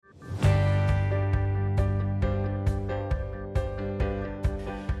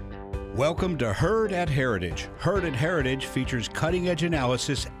Welcome to Heard at Heritage. Heard at Heritage features cutting-edge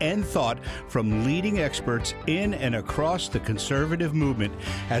analysis and thought from leading experts in and across the conservative movement,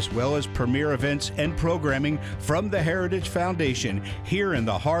 as well as premier events and programming from the Heritage Foundation here in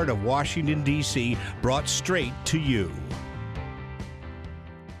the heart of Washington, D.C., brought straight to you.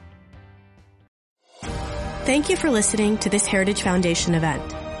 Thank you for listening to this Heritage Foundation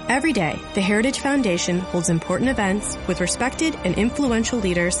event. Every day, the Heritage Foundation holds important events with respected and influential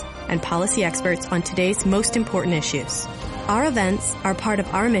leaders and policy experts on today's most important issues. Our events are part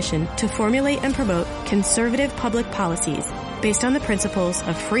of our mission to formulate and promote conservative public policies based on the principles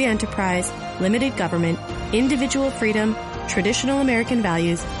of free enterprise, limited government, individual freedom, traditional American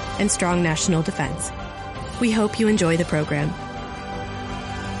values, and strong national defense. We hope you enjoy the program.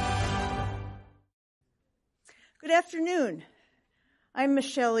 Good afternoon. I'm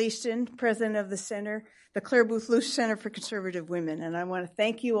Michelle Easton, president of the center, the Clare Boothe Luce Center for Conservative Women, and I want to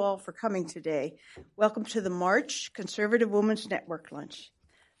thank you all for coming today. Welcome to the March Conservative Women's Network Lunch.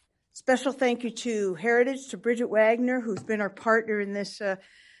 Special thank you to Heritage, to Bridget Wagner, who's been our partner in this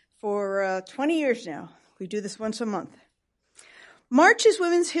for 20 years now. We do this once a month. March is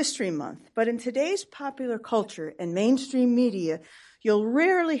Women's History Month, but in today's popular culture and mainstream media, you'll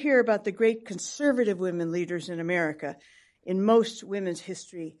rarely hear about the great conservative women leaders in America in most Women's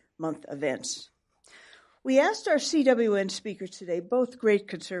History Month events. We asked our CWN speakers today, both great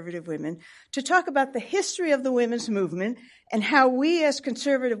conservative women, to talk about the history of the women's movement and how we as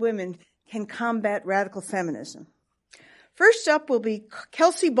conservative women can combat radical feminism. First up will be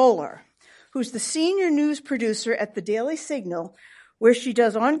Kelsey Bolar, who's the senior news producer at the Daily Signal, where she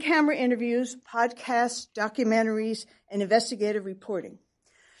does on-camera interviews, podcasts, documentaries, and investigative reporting.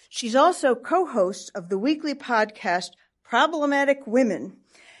 She's also co-host of the weekly podcast Problematic Women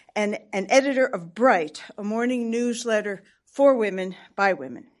and an editor of Bright, a morning newsletter for women by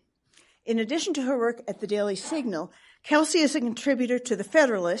women. In addition to her work at the Daily Signal, Kelsey is a contributor to The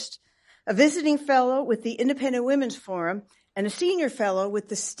Federalist, a visiting fellow with the Independent Women's Forum, and a senior fellow with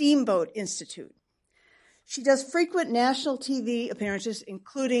the Steamboat Institute. She does frequent national TV appearances,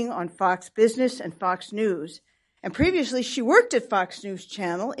 including on Fox Business and Fox News. And previously, she worked at Fox News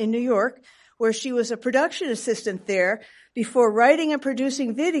Channel in New York, where she was a production assistant there before writing and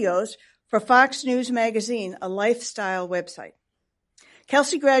producing videos for Fox News Magazine, a lifestyle website.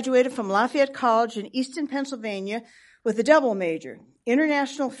 Kelsey graduated from Lafayette College in Easton, Pennsylvania, with a double major,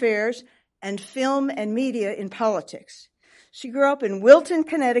 international affairs and film and media in politics. She grew up in Wilton,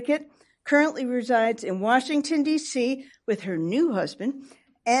 Connecticut, currently resides in Washington, D.C. with her new husband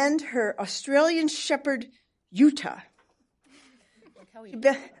and her Australian Shepherd, Utah. She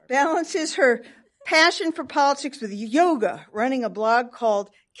balances her passion for politics with yoga, running a blog called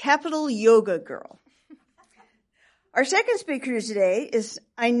Capital Yoga Girl. Our second speaker today is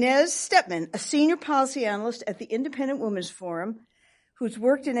Inez Stepman, a senior policy analyst at the Independent Women's Forum, who's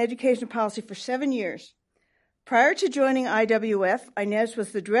worked in education policy for 7 years. Prior to joining IWF, Inez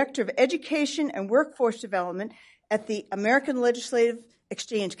was the director of education and workforce development at the American Legislative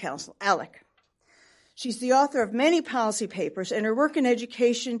Exchange Council, ALEC. She's the author of many policy papers, and her work in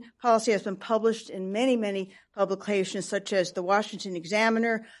education policy has been published in many, many publications, such as the Washington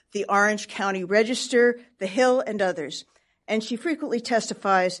Examiner, the Orange County Register, The Hill, and others. And she frequently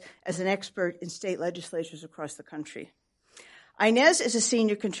testifies as an expert in state legislatures across the country. Inez is a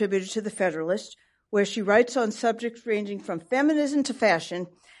senior contributor to The Federalist, where she writes on subjects ranging from feminism to fashion,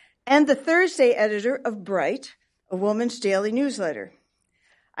 and the Thursday editor of Bright, a woman's daily newsletter.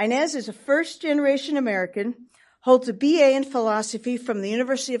 Inez is a first-generation American, holds a BA in philosophy from the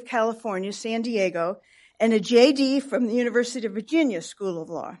University of California, San Diego, and a JD from the University of Virginia School of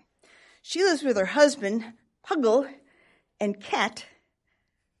Law. She lives with her husband, Puggle, and cat,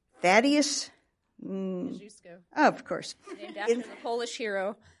 Thaddeus. Kosciuszko. Oh, of course. Named after the Polish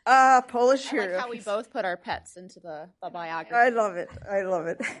hero. Polish hero. I like how we both put our pets into the biography. I love it. I love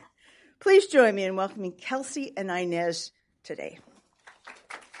it. Please join me in welcoming Kelsey and Inez today.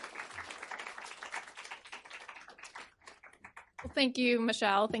 Well, thank you,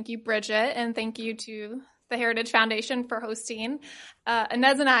 Michelle. Thank you, Bridget. And thank you to the Heritage Foundation for hosting.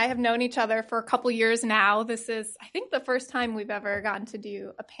 Inez and I have known each other for a couple years now. This is, I think, the first time we've ever gotten to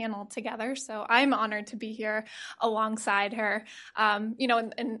do a panel together. So I'm honored to be here alongside her.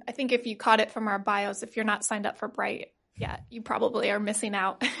 And I think if you caught it from our bios, if you're not signed up for Bright yet, you probably are missing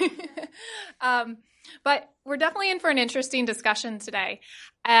out. But we're definitely in for an interesting discussion today.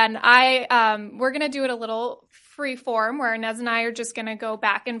 And we're going to do it a little free form where Inez and I are just going to go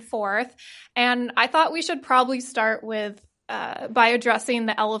back and forth. And I thought we should probably start with by addressing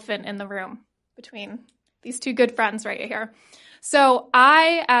the elephant in the room between these two good friends right here. So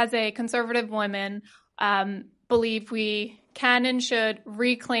I, as a conservative woman, believe we can and should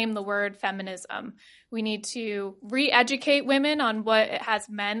reclaim the word feminism. We need to re-educate women on what it has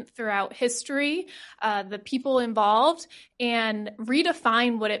meant throughout history, the people involved, and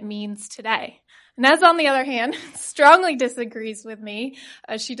redefine what it means today. Nez, on the other hand, strongly disagrees with me.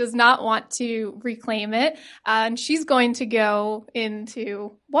 She does not want to reclaim it, and she's going to go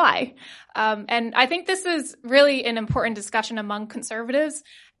into why. And I think this is really an important discussion among conservatives,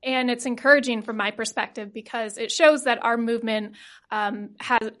 and it's encouraging from my perspective because it shows that our movement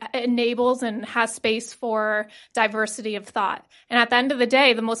enables and has space for diversity of thought. And at the end of the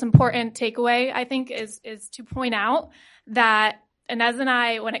day, the most important takeaway, I think, is to point out that Inez and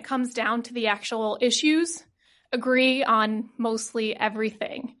I, when it comes down to the actual issues, agree on mostly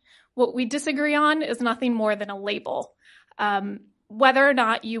everything. What we disagree on is nothing more than a label. Whether or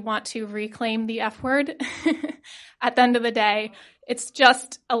not you want to reclaim the F word, at the end of the day, it's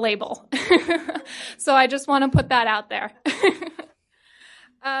just a label. So I just want to put that out there.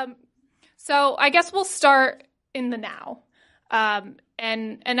 So I guess we'll start in the now.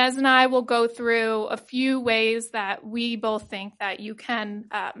 And Inez and I will go through a few ways that we both think that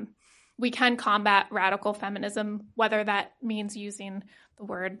we can combat radical feminism, whether that means using the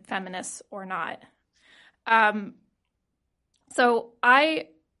word feminist or not. So I'm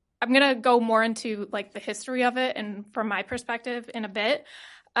going to go more into like the history of it and from my perspective in a bit.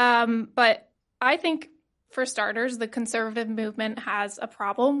 But I think for starters, the conservative movement has a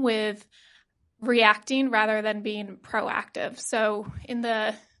problem with reacting rather than being proactive. So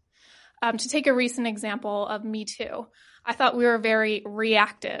to take a recent example of Me Too, I thought we were very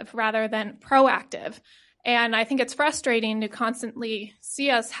reactive rather than proactive. And I think it's frustrating to constantly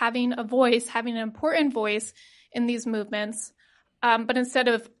see us having a voice, having an important voice in these movements. But instead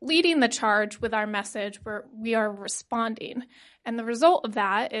of leading the charge with our message, we are responding. And the result of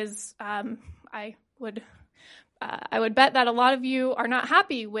that is I would bet that a lot of you are not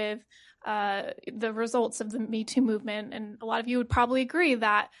happy with the results of the Me Too movement. And a lot of you would probably agree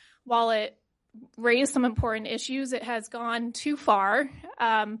that while it raised some important issues, it has gone too far.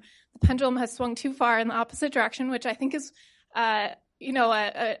 The pendulum has swung too far in the opposite direction, which I think is a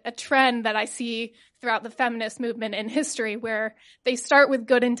trend that I see throughout the feminist movement in history, where they start with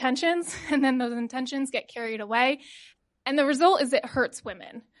good intentions and then those intentions get carried away. And the result is it hurts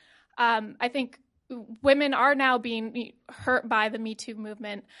women. I think women are now being hurt by the Me Too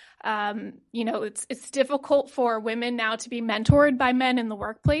movement. It's difficult for women now to be mentored by men in the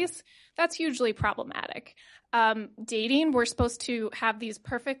workplace. That's hugely problematic. Dating, we're supposed to have these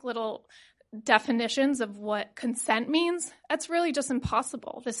perfect little definitions of what consent means. That's really just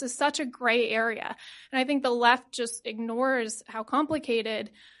impossible. This is such a gray area. And I think the left just ignores how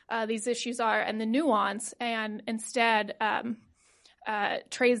complicated these issues are and the nuance, and instead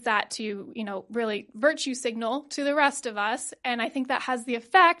trades that to, really virtue signal to the rest of us. And I think that has the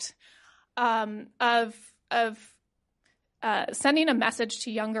effect of sending a message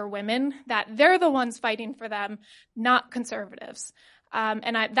to younger women that they're the ones fighting for them, not conservatives.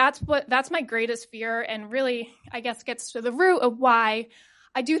 That's my greatest fear, and really, I guess, gets to the root of why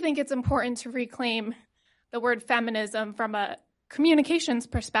I do think it's important to reclaim the word feminism from a communications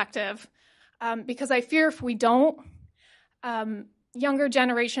perspective, because I fear if we don't, younger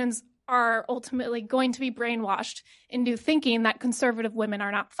generations are ultimately going to be brainwashed into thinking that conservative women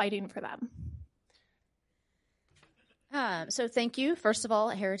are not fighting for them. So thank you, first of all,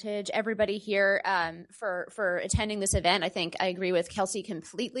 Heritage, everybody here for attending this event. I think I agree with Kelsey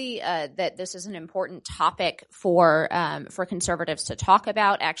completely that this is an important topic for conservatives to talk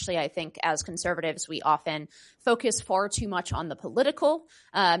about. Actually, I think as conservatives, we often focus far too much on the political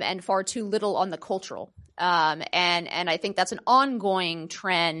and far too little on the cultural. And I think that's an ongoing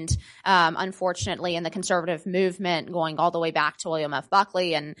trend, unfortunately, in the conservative movement, going all the way back to William F.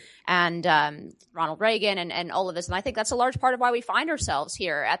 Buckley and Ronald Reagan and all of this. And I think that's a large part of why we find ourselves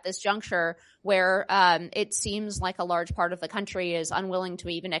here at this juncture where it seems like a large part of the country is unwilling to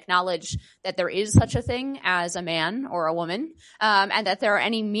even acknowledge that there is such a thing as a man or a woman, and that there are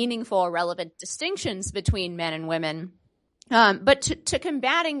any meaningful or relevant distinctions between men and women. But to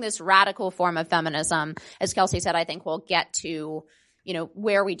combating this radical form of feminism, as Kelsey said, I think we'll get to,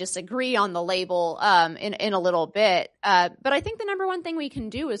 where we disagree on the label in a little bit. But I think the number one thing we can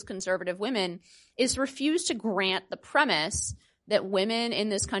do as conservative women is refuse to grant the premise that women in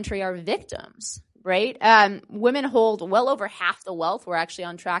this country are victims. right? Women hold well over half the wealth. We're actually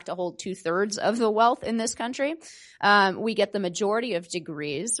on track to hold 2/3 of the wealth in this country. We get the majority of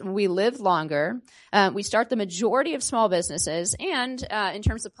degrees. We live longer. We start the majority of small businesses. And in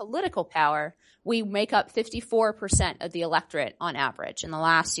terms of political power, we make up 54% of the electorate on average in the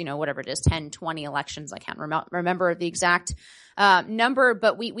last, whatever it is, 10, 20 elections. I can't remember the exact number,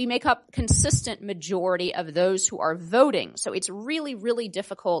 but we make up consistent majority of those who are voting. So it's really, really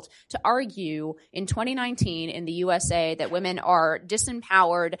difficult to argue in 2019 in the USA that women are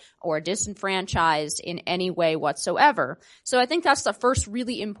disempowered or disenfranchised in any way whatsoever. So I think that's the first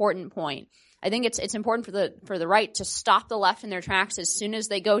really important point. I think it's important for the right to stop the left in their tracks as soon as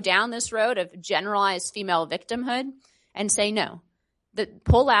they go down this road of generalized female victimhood and say no.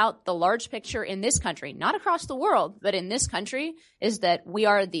 Pull out the large picture in this country, not across the world, but in this country, is that we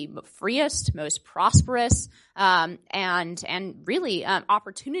are the freest, most prosperous, and really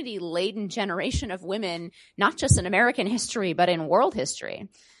opportunity-laden generation of women, not just in American history, but in world history.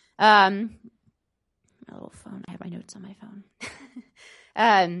 My little phone, I have my notes on my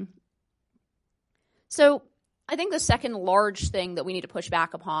phone. So I think the second large thing that we need to push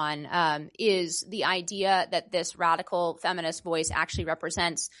back upon is the idea that this radical feminist voice actually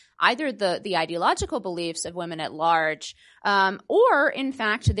represents either the ideological beliefs of women at large or, in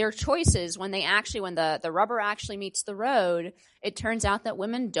fact, their choices when the rubber actually meets the road. It turns out that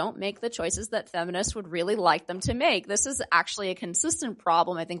women don't make the choices that feminists would really like them to make. This is actually a consistent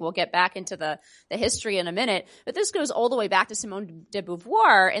problem. I think we'll get back into the history in a minute. But this goes all the way back to Simone de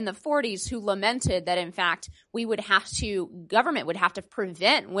Beauvoir in the 40s, who lamented that, in fact, government would have to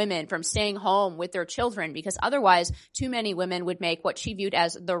prevent women from staying home with their children because otherwise too many women would make what she viewed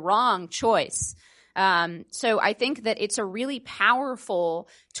as the wrong choice. So I think that it's a really powerful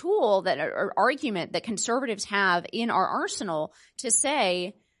tool or argument that conservatives have in our arsenal to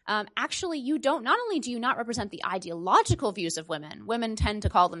say, actually, not only do you not represent the ideological views of women. Women tend to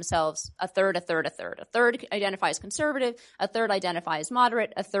call themselves a third, a third, a third. A third identifies conservative, a third identifies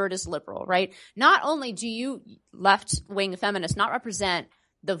moderate, a third is liberal, right? Not only do you left-wing feminists not represent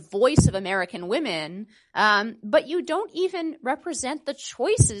the voice of American women, but you don't even represent the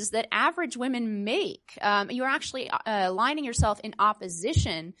choices that average women make. You're actually aligning yourself in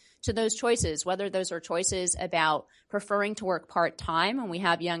opposition to those choices, whether those are choices about preferring to work part-time when we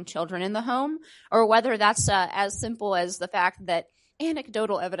have young children in the home, or whether that's as simple as the fact that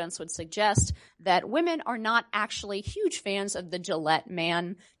anecdotal evidence would suggest that women are not actually huge fans of the Gillette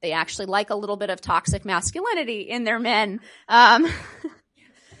man. They actually like a little bit of toxic masculinity in their men.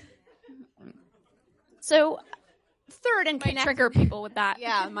 So third and might trigger people with that.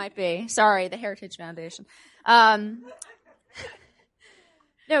 Yeah, it might be. Sorry, the Heritage Foundation. I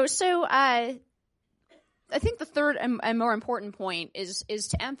think the third and more important point is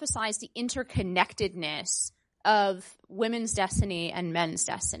to emphasize the interconnectedness of women's destiny and men's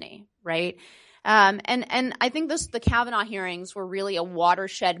destiny, right? And I think the Kavanaugh hearings were really a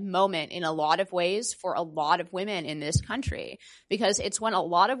watershed moment in a lot of ways for a lot of women in this country, because it's when a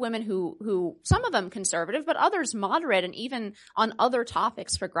lot of women who some of them conservative, but others moderate and even on other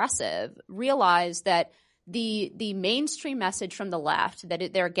topics progressive, realize that the mainstream message from the left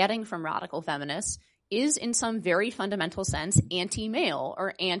that they're getting from radical feminists is in some very fundamental sense anti-male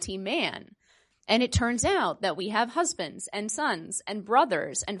or anti-man. And it turns out that we have husbands and sons and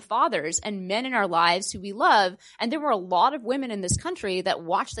brothers and fathers and men in our lives who we love. And there were a lot of women in this country that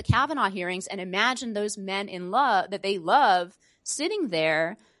watched the Kavanaugh hearings and imagined those men in love that they love sitting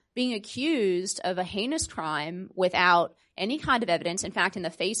there being accused of a heinous crime without any kind of evidence. In fact, in the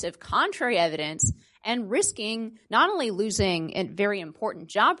face of contrary evidence, and risking not only losing a very important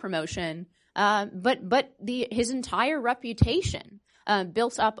job promotion, but his entire reputation.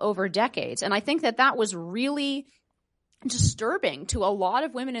 Built up over decades. And I think that was really disturbing to a lot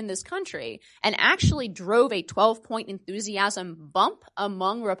of women in this country and actually drove a 12-point enthusiasm bump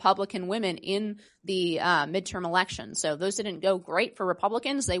among Republican women in the midterm election. So those didn't go great for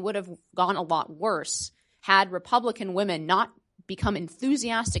Republicans. They would have gone a lot worse had Republican women not become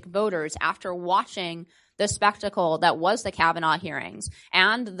enthusiastic voters after watching the spectacle that was the Kavanaugh hearings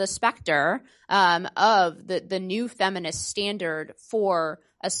and the specter of the new feminist standard for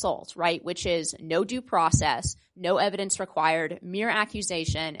assault, right, which is no due process, no evidence required, mere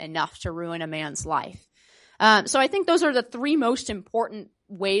accusation, enough to ruin a man's life. So I think those are the three most important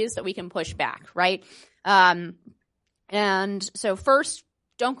ways that we can push back, right? And so first,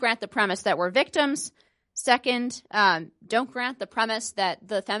 don't grant the premise that we're victims. Second, don't grant the premise that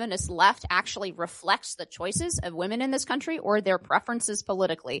the feminist left actually reflects the choices of women in this country or their preferences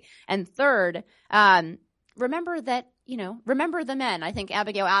politically. And third, remember that, remember the men. I think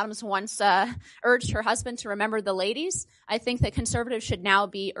Abigail Adams once urged her husband to remember the ladies. I think that conservatives should now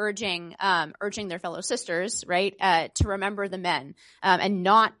be urging their fellow sisters, right, to remember the men,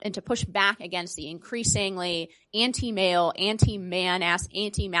 and to push back against the increasingly anti-male, anti-man,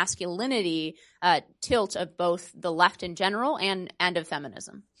 anti-masculinity tilt of both the left in general and of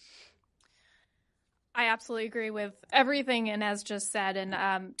feminism. I absolutely agree with everything Inez just said,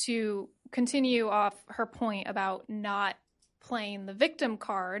 and to continue off her point about not playing the victim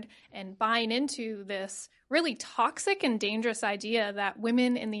card and buying into this really toxic and dangerous idea that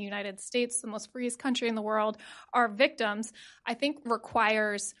women in the United States, the most freest country in the world, are victims, I think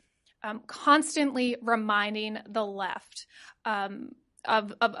requires constantly reminding the left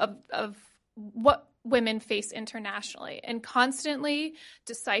of what women face internationally, and constantly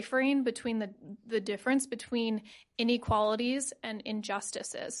deciphering between the difference between inequalities and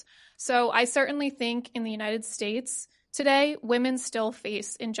injustices. So I certainly think in the United States today, women still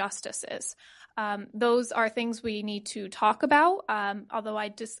face injustices. Those are things we need to talk about. Although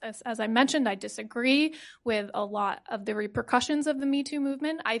as I mentioned, I disagree with a lot of the repercussions of the Me Too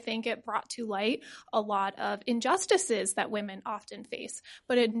movement. I think it brought to light a lot of injustices that women often face.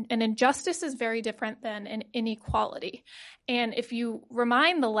 But an injustice is very different than an inequality. And if you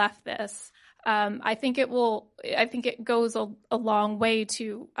remind the left this, I think it goes a long way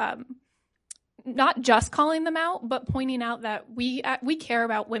to not just calling them out, but pointing out that we care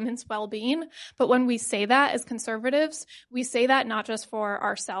about women's well-being. But when we say that as conservatives, we say that not just for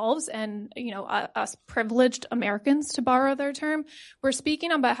ourselves and, us privileged Americans, to borrow their term. We're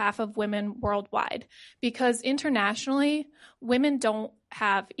speaking on behalf of women worldwide, because internationally, women don't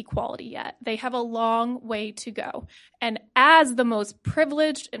have equality yet. They have a long way to go. And as the most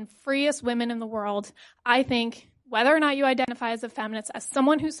privileged and freest women in the world, I think, whether or not you identify as a feminist, as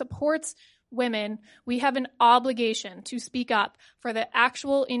someone who supports women, we have an obligation to speak up for the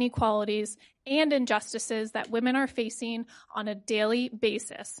actual inequalities and injustices that women are facing on a daily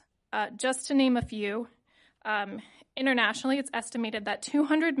basis. Just to name a few, internationally, it's estimated that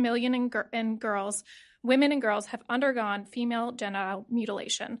 200 million women and girls have undergone female genital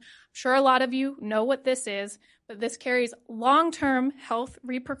mutilation. I'm sure a lot of you know what this is, but this carries long-term health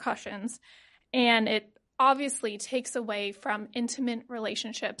repercussions, and it obviously takes away from intimate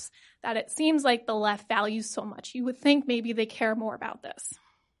relationships that it seems like the left values so much. You would think maybe they care more about this.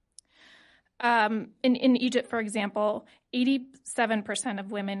 In Egypt, for example, 87%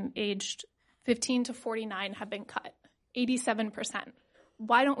 of women aged 15 to 49 have been cut. 87%.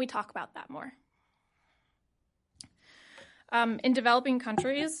 Why don't we talk about that more? In developing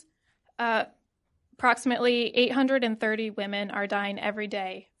countries, approximately 830 women are dying every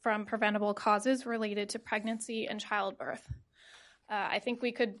day from preventable causes related to pregnancy and childbirth. I think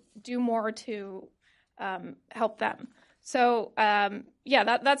we could do more to help them. So,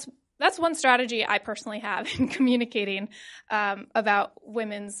 that's one strategy I personally have in communicating about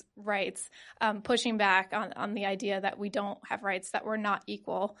women's rights, pushing back on the idea that we don't have rights, that we're not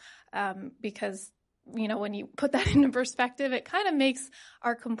equal, because when you put that into perspective, it kind of makes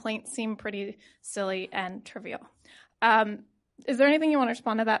our complaints seem pretty silly and trivial. Is there anything you want to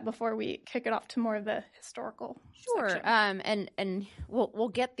respond to that before we kick it off to more of the historical section? And we'll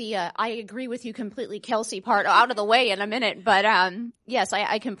get the I agree with you completely, Kelsey, part out of the way in a minute. But yes,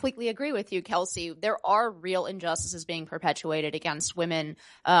 I completely agree with you, Kelsey. There are real injustices being perpetuated against women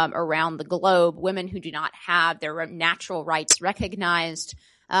around the globe, women who do not have their natural rights recognized.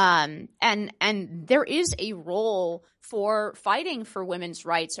 And there is a role for fighting for women's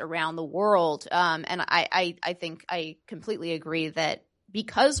rights around the world. And I think I completely agree that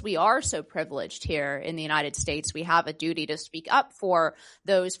because we are so privileged here in the United States, we have a duty to speak up for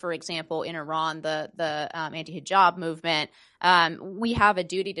those, for example, in Iran, the anti-hijab movement. We have a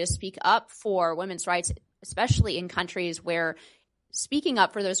duty to speak up for women's rights, especially in countries where speaking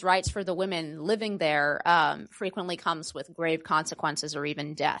up for those rights for the women living there frequently comes with grave consequences or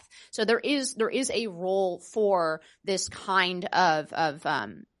even death. So there is a role for this kind of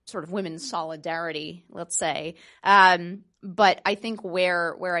sort of women's solidarity, let's say. But I think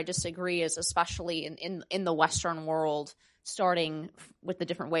where I disagree is especially in the Western world, starting with the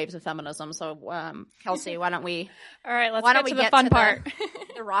different waves of feminism. So, Kelsey, why don't we? All right, let's get to the fun part,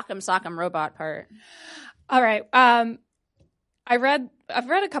 the Rock'em Sock'em Robot part. All right. I've read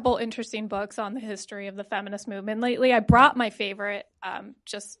a couple interesting books on the history of the feminist movement lately. I brought my favorite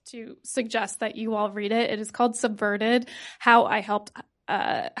just to suggest that you all read it. It is called Subverted: How I Helped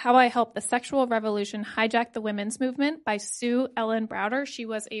the Sexual Revolution Hijack the Women's Movement by Sue Ellen Browder. She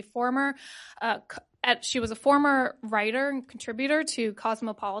was a former she was a former writer and contributor to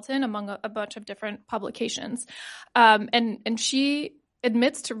Cosmopolitan, among a bunch of different publications. And she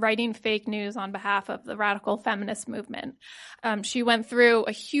admits to writing fake news on behalf of the radical feminist movement. She went through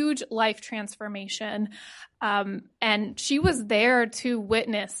a huge life transformation, and she was there to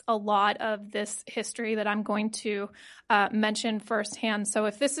witness a lot of this history that I'm going to mention firsthand. So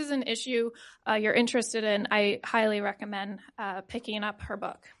if this is an issue you're interested in, I highly recommend picking up her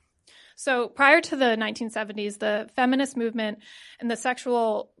book. So prior to the 1970s, the feminist movement and the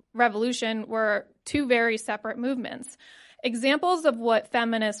sexual revolution were two very separate movements. Examples of what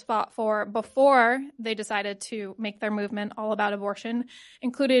feminists fought for before they decided to make their movement all about abortion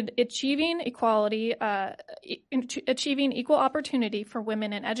included achieving equality, achieving equal opportunity for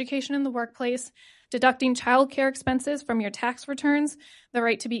women in education in the workplace, deducting child care expenses from your tax returns, the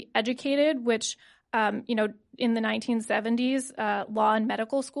right to be educated, which, in the 1970s, law and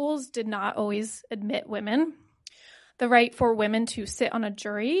medical schools did not always admit women, the right for women to sit on a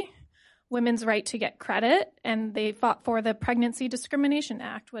jury, women's right to get credit, and they fought for the Pregnancy Discrimination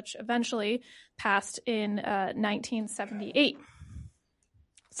Act, which eventually passed in 1978.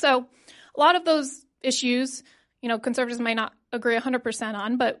 So a lot of those issues, conservatives might not agree 100%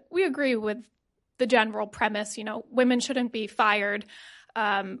 on, but we agree with the general premise, women shouldn't be fired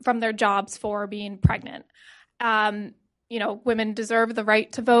from their jobs for being pregnant. Women deserve the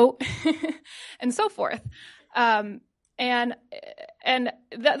right to vote and so forth. And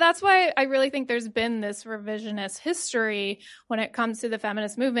that's why I really think there's been this revisionist history when it comes to the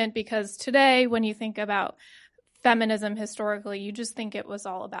feminist movement, because today, when you think about feminism historically, you just think it was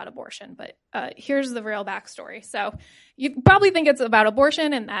all about abortion. But here's the real backstory. So you probably think it's about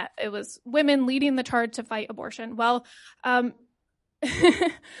abortion and that it was women leading the charge to fight abortion. Well,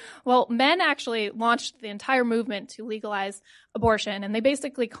 men actually launched the entire movement to legalize abortion, and they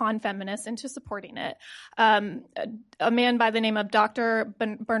basically conned feminists into supporting it. A man by the name of Dr.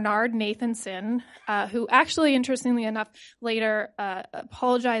 Bernard Nathanson, who actually, interestingly enough, later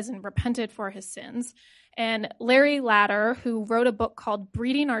apologized and repented for his sins, and Larry Ladder, who wrote a book called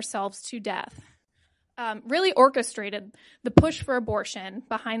Breeding Ourselves to Death, really orchestrated the push for abortion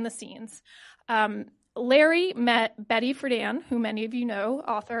behind the scenes. Larry met Betty Friedan, who many of you know,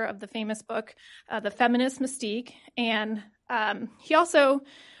 author of the famous book, The Feminist Mystique, and he also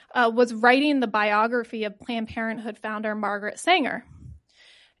was writing the biography of Planned Parenthood founder Margaret Sanger.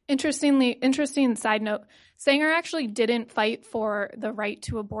 Interesting side note, Sanger actually didn't fight for the right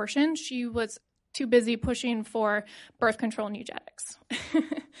to abortion. She was too busy pushing for birth control and eugenics.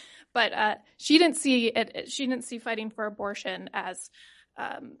 But she didn't see fighting for abortion as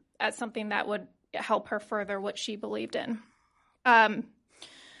something that would help her further what she believed in.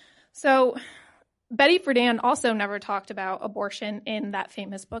 So Betty Friedan also never talked about abortion in that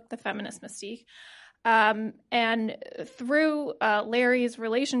famous book, The Feminist Mystique. And through Larry's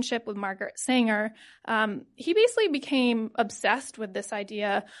relationship with Margaret Sanger, he basically became obsessed with this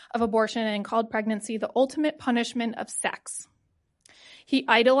idea of abortion and called pregnancy the ultimate punishment of sex. He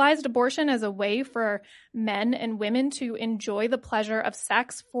idolized abortion as a way for men and women to enjoy the pleasure of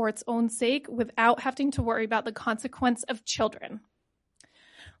sex for its own sake without having to worry about the consequence of children.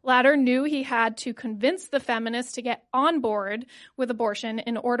 Ladder knew he had to convince the feminists to get on board with abortion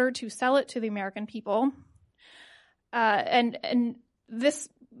in order to sell it to the American people. And this,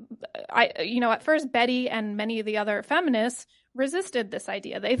 at first Betty and many of the other feminists resisted this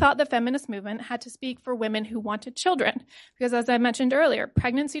idea. They thought the feminist movement had to speak for women who wanted children, because as I mentioned earlier,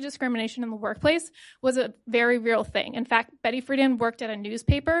 pregnancy discrimination in the workplace was a very real thing. In fact, Betty Friedan worked at a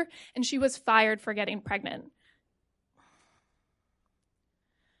newspaper and she was fired for getting pregnant.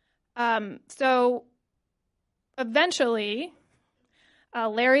 So eventually,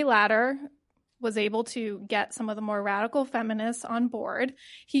 Larry Ladder was able to get some of the more radical feminists on board.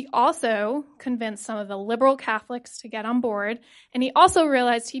 He also convinced some of the liberal Catholics to get on board, and he also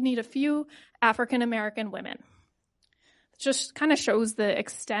realized he'd need a few African American women. It just kind of shows the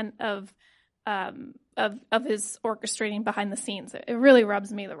extent of his orchestrating behind the scenes. It really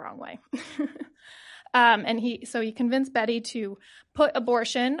rubs me the wrong way. And he convinced Betty to put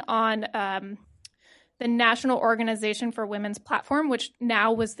abortion on the National Organization for Women's platform, which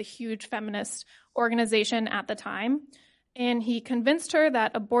now was the huge feminist organization at the time. And he convinced her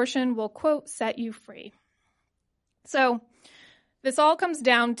that abortion will, quote, set you free. So this all comes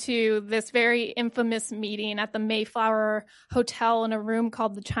down to this very infamous meeting at the Mayflower Hotel in a room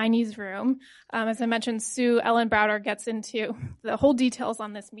called the Chinese Room. As I mentioned, Sue Ellen Browder gets into the whole details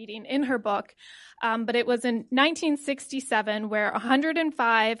on this meeting in her book. But it was in 1967 where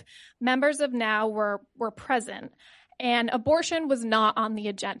 105 members of NOW were present. And abortion was not on the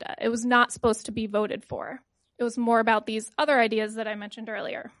agenda. It was not supposed to be voted for. It was more about these other ideas that I mentioned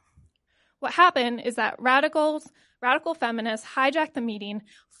earlier. What happened is that radical feminists hijacked the meeting,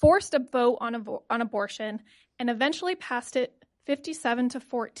 forced a vote on abortion, and eventually passed it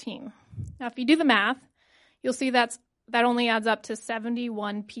 57-14. Now, if you do the math, you'll see that only adds up to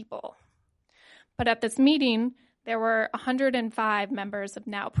 71 people. But at this meeting, there were 105 members of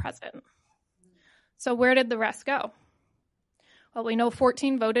Now present. So where did the rest go? Well, we know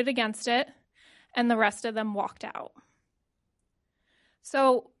 14 voted against it, and the rest of them walked out.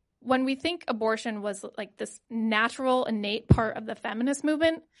 So when we think abortion was like this natural, innate part of the feminist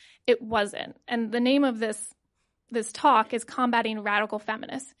movement, it wasn't. And the name of this talk is Combating Radical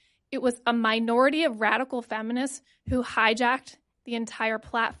Feminists. It was a minority of radical feminists who hijacked the entire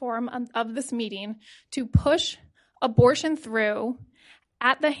platform of this meeting to push abortion through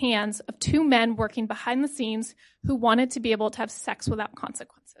at the hands of two men working behind the scenes who wanted to be able to have sex without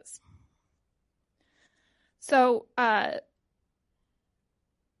consequences. So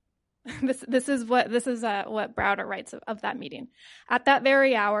this is what Browder writes of that meeting. At that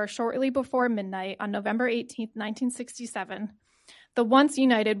very hour, shortly before midnight on November 18th, 1967, the once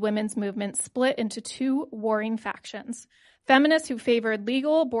united women's movement split into two warring factions: feminists who favored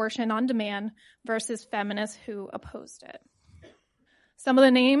legal abortion on demand versus feminists who opposed it. Some of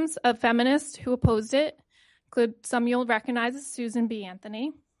the names of feminists who opposed it include some you'll recognize as Susan B.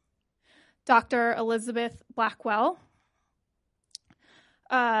 Anthony, Dr. Elizabeth Blackwell.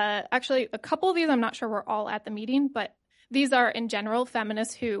 Actually, a couple of these I'm not sure were all at the meeting, but these are, in general,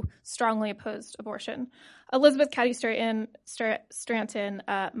 feminists who strongly opposed abortion. Elizabeth Cady Stanton,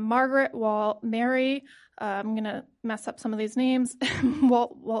 Margaret Wall, Mary, I'm going to mess up some of these names,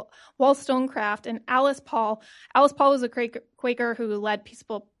 Wollstonecraft, and Alice Paul. Alice Paul was a Quaker who led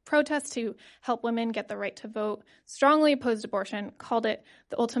peaceful protests to help women get the right to vote, strongly opposed abortion, called it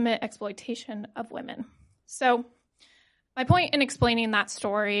the ultimate exploitation of women. So my point in explaining that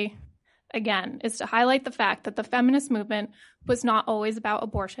story, again, is to highlight the fact that the feminist movement was not always about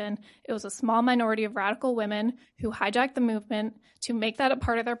abortion. It was a small minority of radical women who hijacked the movement to make that a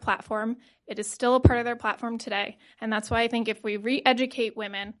part of their platform. It is still a part of their platform today. And that's why I think if we re-educate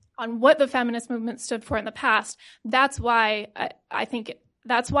women on what the feminist movement stood for in the past, that's why I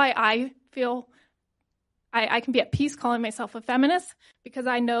feel I can be at peace calling myself a feminist, because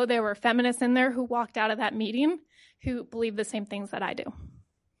I know there were feminists in there who walked out of that meeting who believe the same things that I do.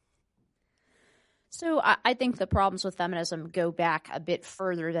 So I think the problems with feminism go back a bit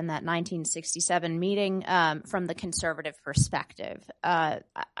further than that 1967 meeting from the conservative perspective.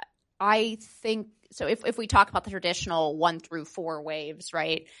 I think, so if we talk about the traditional 1 through 4 waves,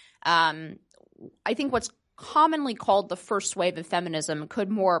 right, I think what's commonly called the first wave of feminism could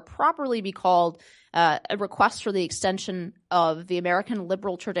more properly be called a request for the extension of the American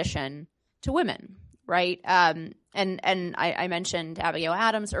liberal tradition to women, right? And I mentioned Abigail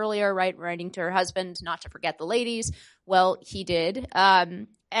Adams earlier, right, writing to her husband not to forget the ladies. Well, he did. So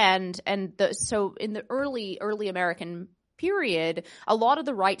in the early American period, a lot of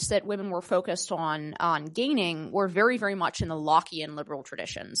the rights that women were focused on gaining were very, very much in the Lockean liberal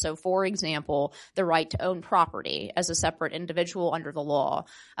tradition. So, for example, the right to own property as a separate individual under the law.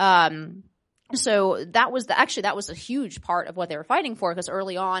 So that was a huge part of what they were fighting for, because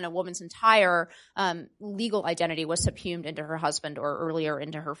early on, a woman's entire legal identity was subsumed into her husband, or earlier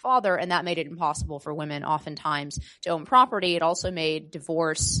into her father, and that made it impossible for women oftentimes to own property. It also made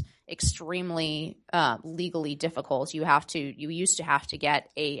divorce extremely legally difficult. You used to have to get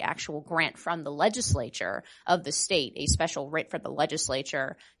a actual grant from the legislature of the state, a special writ from the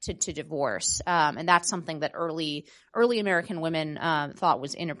legislature to divorce, and that's something that early American women thought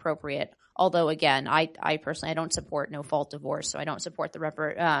was inappropriate. Although, again, I personally, I don't support no-fault divorce, so I don't support the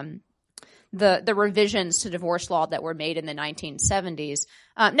revisions to divorce law that were made in the 1970s.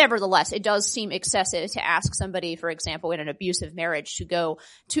 Nevertheless, it does seem excessive to ask somebody, for example, in an abusive marriage, to go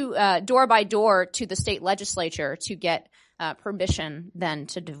to door by door to the state legislature to get permission then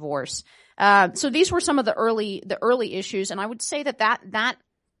to divorce. So these were some of the early issues, and I would say that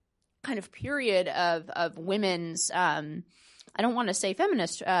kind of period of women's I don't want to say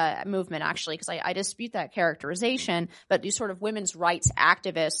feminist movement, actually, because I dispute that characterization, but these sort of women's rights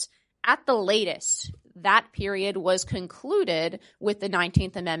activists, at the latest, that period was concluded with the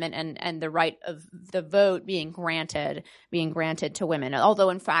 19th Amendment and the right of the vote being granted to women. Although,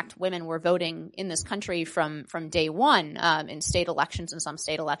 in fact, women were voting in this country from day one in state elections and some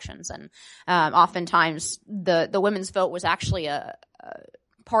state elections. And oftentimes the women's vote was actually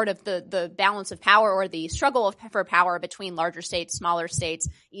part of the balance of power or the struggle for power between larger states, smaller states,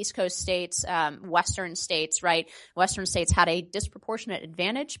 East Coast states, Western states, right? Western states had a disproportionate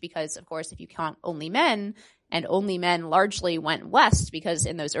advantage because, of course, if you count only men, and only men largely went west because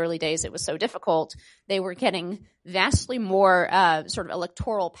in those early days it was so difficult, they were getting vastly more sort of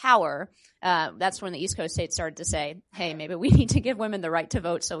electoral power. That's when the East Coast states started to say, hey, maybe we need to give women the right to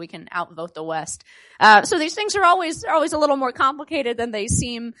vote so we can outvote the West. So these things are always a little more complicated than they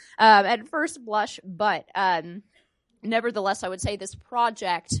seem at first blush, but nevertheless, I would say this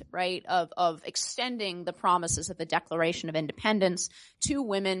project, right, of extending the promises of the Declaration of Independence to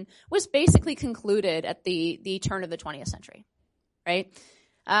women was basically concluded at the turn of the 20th century, right?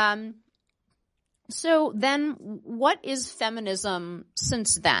 So then what is feminism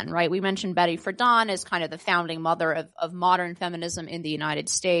since then, right? We mentioned Betty Friedan as kind of the founding mother of modern feminism in the United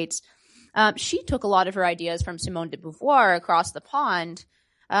States. She took a lot of her ideas from Simone de Beauvoir across the pond.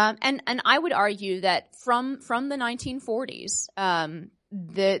 And I would argue that from the 1940s,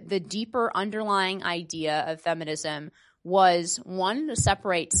 the deeper underlying idea of feminism was, one, to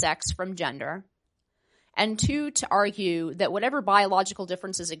separate sex from gender, and two, to argue that whatever biological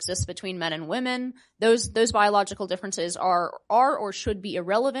differences exist between men and women, those biological differences are or should be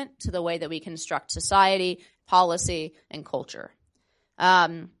irrelevant to the way that we construct society, policy, and culture.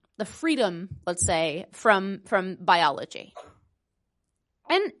 The freedom, let's say, from biology.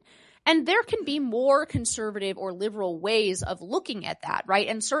 And there can be more conservative or liberal ways of looking at that, right?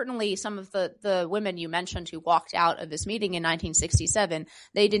 And certainly some of the women you mentioned who walked out of this meeting in 1967,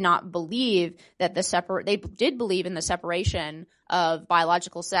 they did not believe that they did believe in the separation of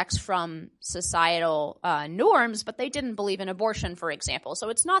biological sex from societal norms, but they didn't believe in abortion, for example. So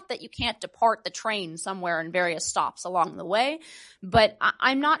it's not that you can't depart the train somewhere in various stops along the way, but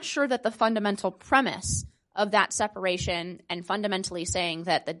I'm not sure that the fundamental premise of that separation and fundamentally saying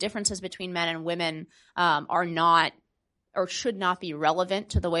that the differences between men and women are not or should not be relevant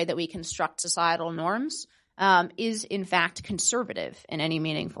to the way that we construct societal norms is in fact conservative in any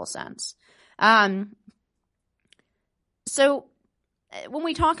meaningful sense. So when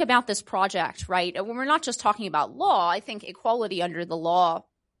we talk about this project, right, when we're not just talking about law, I think equality under the law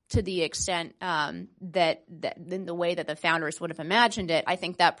to the extent that in the way that the founders would have imagined it, I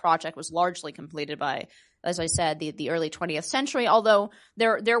think that project was largely completed by, as I said, the early 20th century, although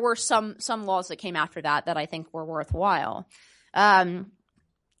there were some laws that came after that I think were worthwhile. But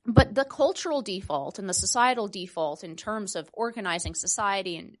the cultural default and the societal default in terms of organizing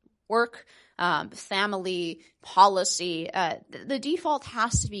society and work, family, policy, the default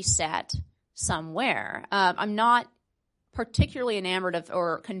has to be set somewhere. I'm not particularly enamored of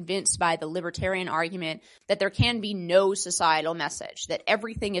or convinced by the libertarian argument that there can be no societal message, that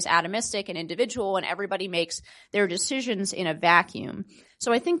everything is atomistic and individual and everybody makes their decisions in a vacuum.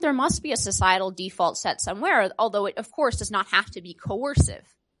 So I think there must be a societal default set somewhere, although it, of course, does not have to be coercive,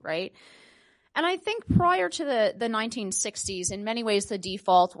 right? And I think prior to the 1960s, in many ways, the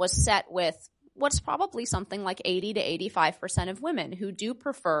default was set with what's probably something like 80 to 85% of women who do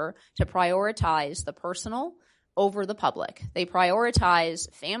prefer to prioritize the personal over the public. They prioritize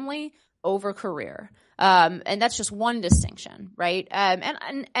family over career. And that's just one distinction, right?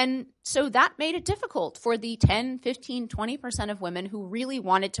 And so that made it difficult for the 10, 15, 20% of women who really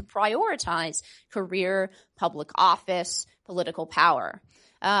wanted to prioritize career, public office, political power.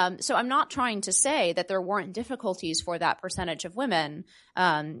 So I'm not trying to say that there weren't difficulties for that percentage of women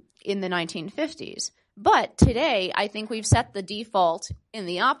in the 1950s. But today, I think we've set the default in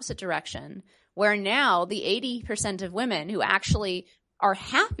the opposite direction, where now the 80% of women who actually are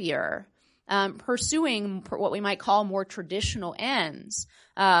happier pursuing what we might call more traditional ends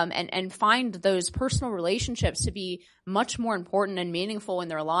and find those personal relationships to be much more important and meaningful in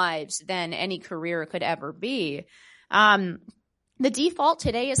their lives than any career could ever be. The default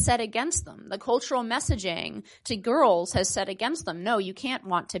today is set against them. The cultural messaging to girls has set against them. No, you can't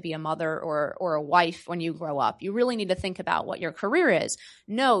want to be a mother or a wife when you grow up. You really need to think about what your career is.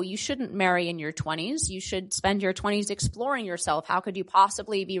 No, you shouldn't marry in your 20s. You should spend your 20s exploring yourself. How could you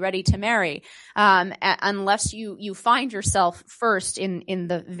possibly be ready to marry unless you find yourself first in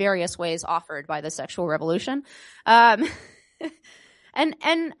the various ways offered by the sexual revolution?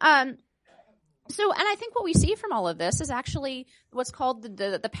 So I think what we see from all of this is actually what's called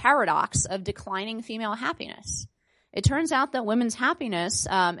the paradox of declining female happiness. It turns out that women's happiness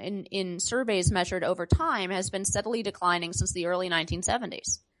in surveys measured over time has been steadily declining since the early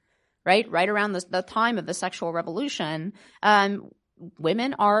 1970s, right? Right around the time of the sexual revolution.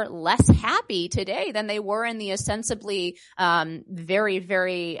 women are less happy today than they were in the ostensibly very,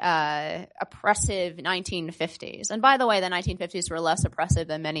 very oppressive 1950s. And by the way, the 1950s were less oppressive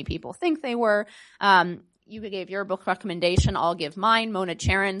than many people think they were. You gave your book recommendation. I'll give mine. Mona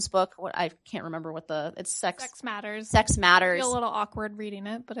Charen's book. I can't remember it's Sex Matters. Sex Matters. I feel a little awkward reading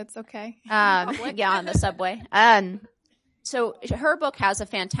it, but it's okay. Yeah, on the subway. So her book has a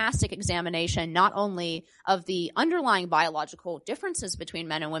fantastic examination not only of the underlying biological differences between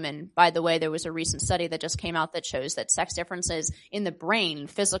men and women. By the way, there was a recent study that just came out that shows that sex differences in the brain,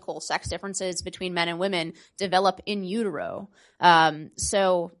 physical sex differences between men and women, develop in utero.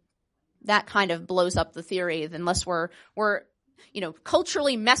 So that kind of blows up the theory, unless we're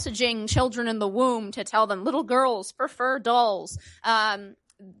culturally messaging children in the womb to tell them little girls prefer dolls.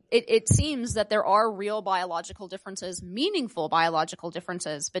 It seems that there are real biological differences, meaningful biological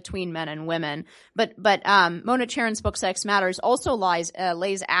differences between men and women. But Mona Charen's book Sex Matters also lays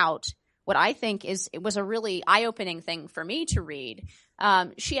out what I think was a really eye-opening thing for me to read.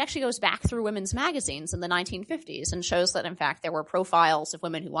 She actually goes back through women's magazines in the 1950s and shows that, in fact, there were profiles of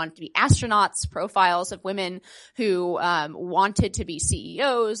women who wanted to be astronauts, profiles of women who wanted to be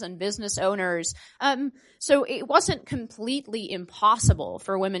CEOs and business owners. So it wasn't completely impossible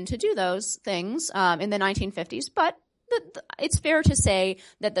for women to do those things in the 1950s, but it's fair to say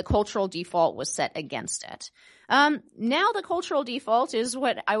that the cultural default was set against it. Now the cultural default is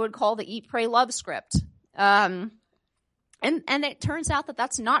what I would call the eat, pray, love script. And it turns out that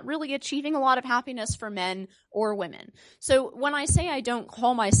that's not really achieving a lot of happiness for men or women. So when I say I don't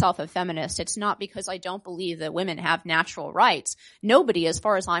call myself a feminist, it's not because I don't believe that women have natural rights. Nobody, as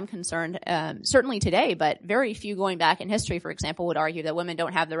far as I'm concerned, certainly today, but very few going back in history, for example, would argue that women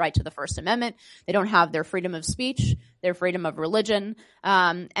don't have the right to the First Amendment. They don't have their freedom of speech, their freedom of religion.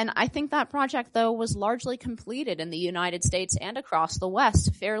 And I think that project, though, was largely completed in the United States and across the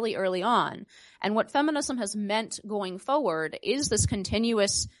West fairly early on. And what feminism has meant going forward is this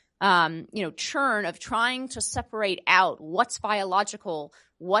continuous, churn of trying to separate out what's biological,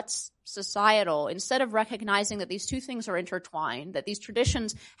 what's societal, instead of recognizing that these two things are intertwined, that these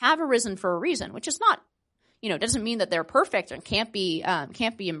traditions have arisen for a reason, which is not, doesn't mean that they're perfect and can't be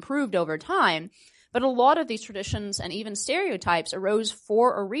improved over time. But a lot of these traditions and even stereotypes arose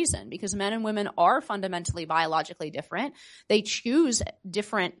for a reason, because men and women are fundamentally biologically different. They choose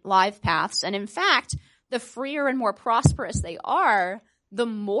different life paths. And in fact, the freer and more prosperous they are, the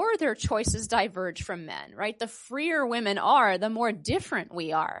more their choices diverge from men, right? The freer women are, the more different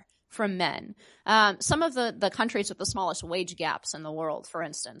we are from men. Some of the countries with the smallest wage gaps in the world, for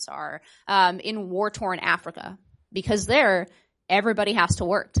instance, are in war-torn Africa, because everybody has to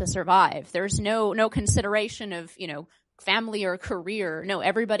work to survive. There's no consideration of, family or career. No,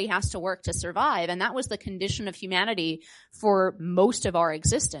 everybody has to work to survive. And that was the condition of humanity for most of our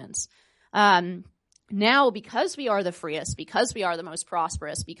existence. Now, because we are the freest, because we are the most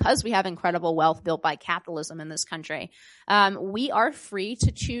prosperous, because we have incredible wealth built by capitalism in this country, we are free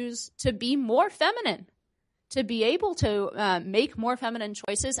to choose to be more feminine, to be able to make more feminine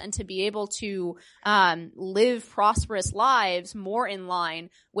choices, and to be able to live prosperous lives more in line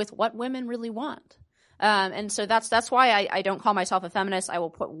with what women really want. And so that's why I don't call myself a feminist. I will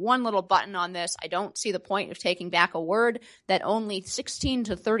put one little button on this. I don't see the point of taking back a word that only 16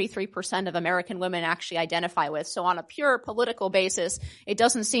 to 33% of American women actually identify with. So on a pure political basis, it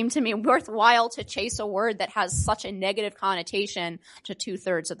doesn't seem to me worthwhile to chase a word that has such a negative connotation to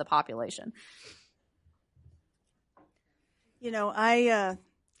 2/3 of the population.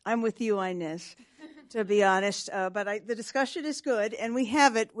 I'm with you, Inez, to be honest. But the discussion is good, and we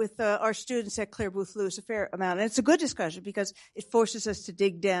have it with our students at Clare Boothe Lewis a fair amount. And it's a good discussion because it forces us to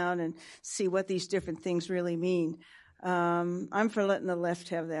dig down and see what these different things really mean. I'm for letting the left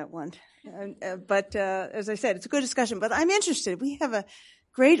have that one. But as I said, it's a good discussion. But I'm interested. We have a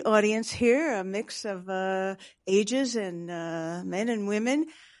great audience here, a mix of ages and men and women.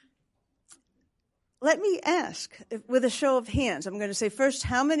 Let me ask, with a show of hands, I'm going to say first,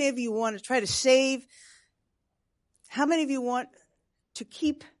 how many of you want to try to save, how many of you want to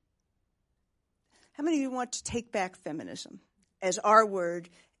take back feminism as our word,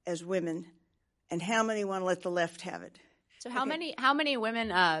 as women, and how many want to let the left have it? So how many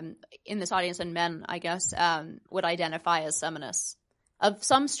women in this audience, and men, I guess, would identify as feminists? Of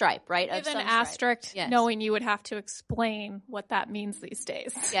some stripe, right? With an asterisk, yes. Knowing you would have to explain what that means these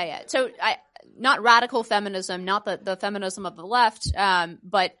days. Yeah. So not radical feminism, not the feminism of the left,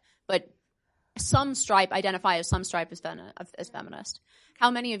 but some stripe, identify as some stripe as feminist. How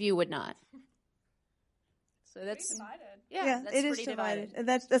many of you would not? So that's divided. Yeah, it is divided. And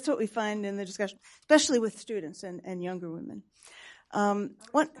that's what we find in the discussion, especially with students and younger women.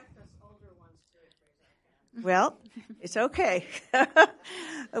 Well, it's okay.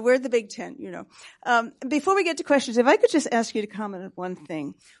 We're the Big Ten, you know. Before we get to questions, if I could just ask you to comment on one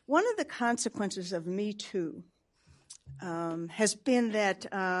thing. One of the consequences of Me Too has been that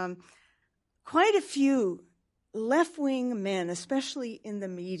quite a few left-wing men, especially in the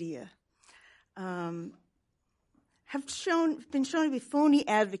media, have been shown to be phony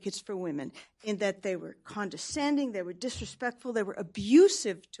advocates for women in that they were condescending, they were disrespectful, they were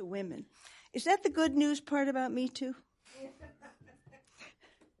abusive to women. Is that the good news part about Me Too?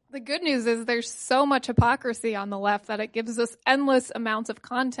 The good news is there's so much hypocrisy on the left that it gives us endless amounts of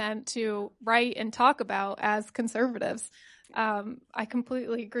content to write and talk about as conservatives. I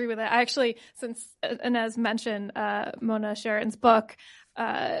completely agree with it. I actually, since Inez mentioned Mona Sheraton's book,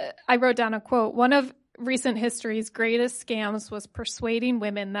 I wrote down a quote. One of recent history's greatest scams was persuading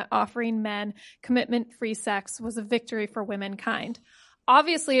women that offering men commitment-free sex was a victory for womankind.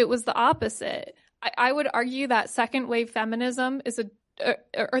 Obviously, it was the opposite. I would argue that second wave feminism is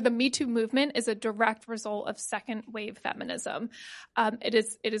or the Me Too movement is a direct result of second wave feminism. It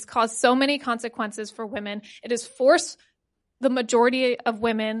has caused so many consequences for women. It has forced the majority of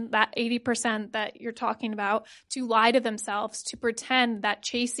women, that 80% that you're talking about, to lie to themselves, to pretend that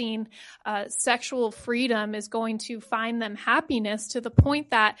chasing sexual freedom is going to find them happiness, to the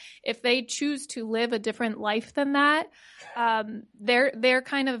point that if they choose to live a different life than that, they're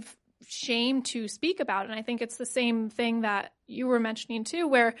kind of shamed to speak about it. And I think it's the same thing that you were mentioning too,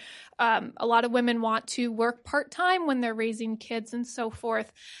 where a lot of women want to work part-time when they're raising kids and so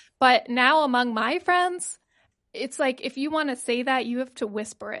forth. But now among my friends, it's like, if you want to say that, you have to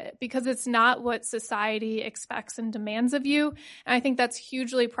whisper it, because it's not what society expects and demands of you. And I think that's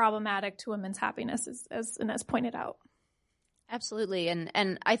hugely problematic to women's happiness, as Inez pointed out. Absolutely.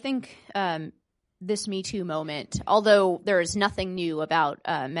 And I think this Me Too moment, although there is nothing new about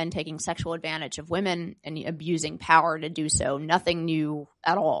men taking sexual advantage of women and abusing power to do so, nothing new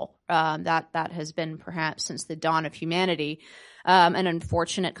at all. That has been, perhaps since the dawn of humanity, an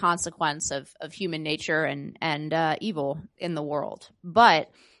unfortunate consequence of human nature and evil in the world.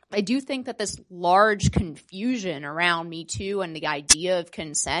 But I do think that this large confusion around Me Too and the idea of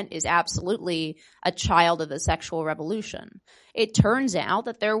consent is absolutely a child of the sexual revolution. It turns out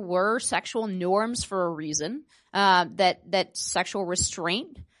that there were sexual norms for a reason, that sexual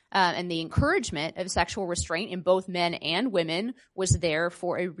restraint and the encouragement of sexual restraint in both men and women was there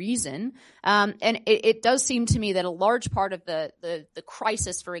for a reason. And it does seem to me that a large part of the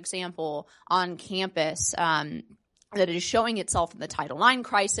crisis, for example, on campus, that is showing itself in the Title IX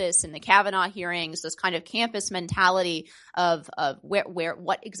crisis, in the Kavanaugh hearings, this kind of campus mentality of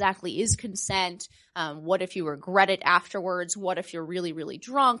what exactly is consent, what if you regret it afterwards, what if you're really, really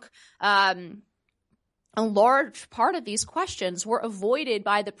drunk. A large part of these questions were avoided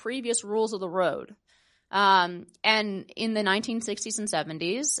by the previous rules of the road. And in the 1960s and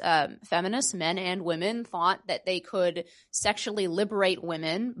 70s, feminists, men and women, thought that they could sexually liberate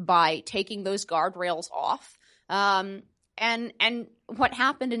women by taking those guardrails off. And what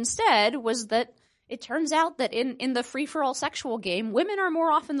happened instead was that it turns out that in the free-for-all sexual game, women are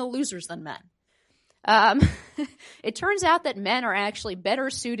more often the losers than men. It turns out that men are actually better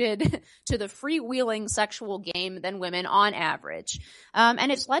suited to the freewheeling sexual game than women on average.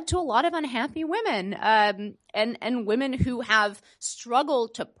 And it's led to a lot of unhappy women, and women who have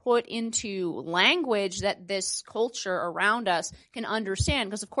struggled to put into language that this culture around us can understand.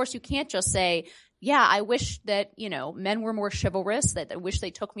 Because of course you can't just say, yeah, I wish that, men were more chivalrous, that I wish they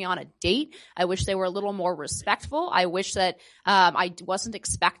took me on a date. I wish they were a little more respectful. I wish that I wasn't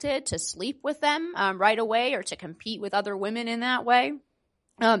expected to sleep with them right away or to compete with other women in that way.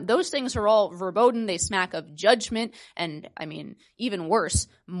 Those things are all verboten. They smack of judgment and, even worse,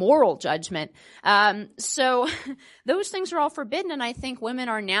 moral judgment. So those things are all forbidden, and I think women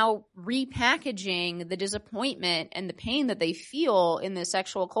are now repackaging the disappointment and the pain that they feel in the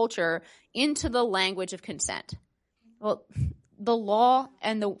sexual culture into the language of consent. Well, the law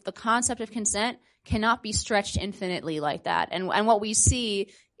and the concept of consent cannot be stretched infinitely like that. And what we see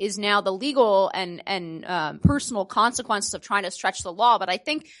is now the legal and personal consequences of trying to stretch the law. But I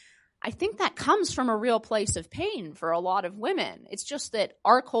think that comes from a real place of pain for a lot of women. It's just that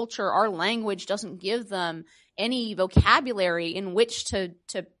our culture, our language doesn't give them any vocabulary in which to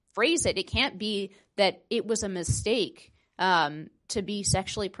phrase it. It can't be that it was a mistake to be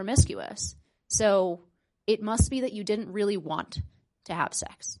sexually promiscuous. So it must be that you didn't really want to have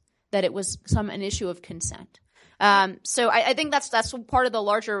sex, that it was an issue of consent. So I think that's part of the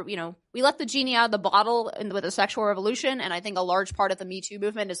larger, we let the genie out of the bottle with the sexual revolution. And I think a large part of the Me Too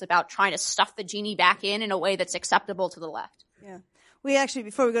movement is about trying to stuff the genie back in a way that's acceptable to the left. Yeah. We actually,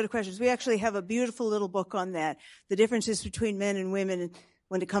 before we go to questions, we actually have a beautiful little book on that, the differences between men and women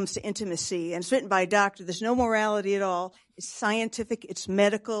when it comes to intimacy. And it's written by a doctor. There's no morality at all. It's scientific. It's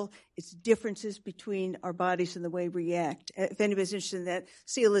medical. It's differences between our bodies and the way we react. If anybody's interested in that,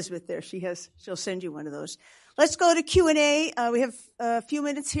 see Elizabeth there. She'll send you one of those. Let's go to Q&A. We have a few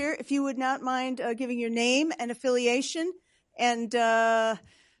minutes here. If you would not mind giving your name and affiliation. And let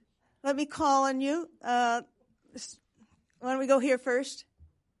me call on you. Why don't we go here first?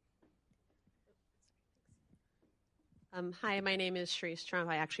 Hi, my name is Sharice Trump.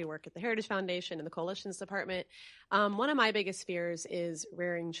 I actually work at the Heritage Foundation in the Coalitions Department. One of my biggest fears is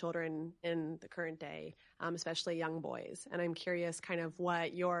rearing children in the current day, especially young boys. And I'm curious kind of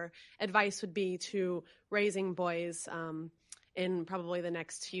what your advice would be to raising boys in probably the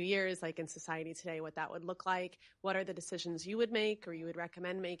next few years, like in society today, what that would look like. What are the decisions you would make or you would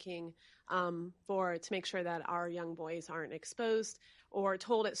recommend making to make sure that our young boys aren't exposed or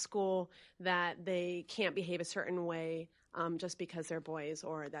told at school that they can't behave a certain way just because they're boys,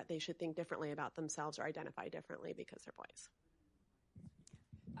 or that they should think differently about themselves or identify differently because they're boys?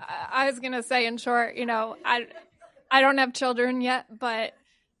 I was going to say, in short, I don't have children yet, but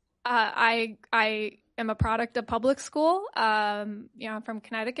I am a product of public school. I'm from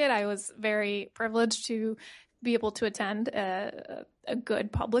Connecticut. I was very privileged to be able to attend a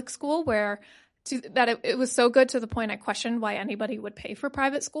good public school it was so good to the point I questioned why anybody would pay for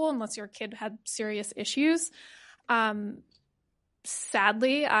private school unless your kid had serious issues.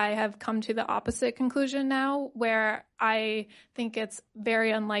 Sadly, I have come to the opposite conclusion now, where I think it's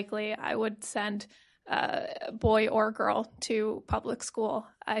very unlikely I would send a boy or girl to public school.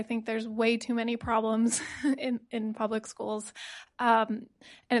 I think there's way too many problems in public schools. And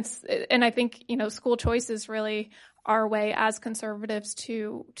I think, school choice is really our way as conservatives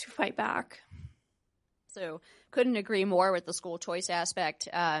to fight back. So couldn't agree more with the school choice aspect.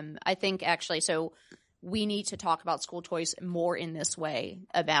 I think actually, we need to talk about school choice more in this way,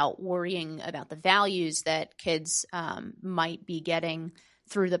 about worrying about the values that kids might be getting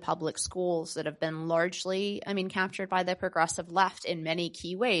through the public schools that have been largely, captured by the progressive left in many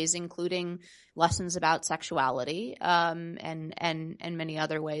key ways, including lessons about sexuality and many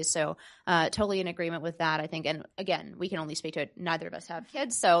other ways. So totally in agreement with that, I think. And again, we can only speak to it. Neither of us have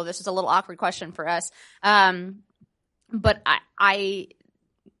kids, so this is a little awkward question for us. But I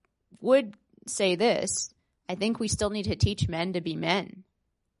would say this. I think we still need to teach men to be men,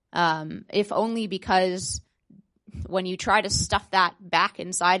 if only because when you try to stuff that back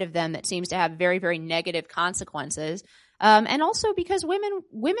inside of them, that seems to have very, very negative consequences. And also because women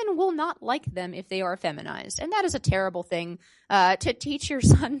will not like them if they are feminized. And that is a terrible thing, to teach your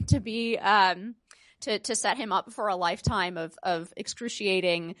son to be, to set him up for a lifetime of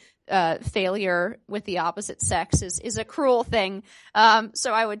excruciating, failure with the opposite sex is a cruel thing.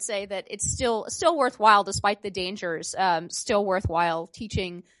 So I would say that it's still worthwhile, despite the dangers, still worthwhile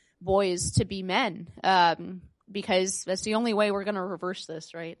teaching boys to be men. Because that's the only way we're going to reverse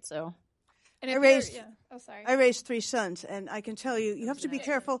this, right? So, and I raised 3 sons, and I can tell you have to be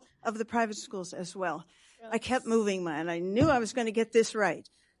careful of the private schools as well. I kept moving mine. I knew I was going to get this right,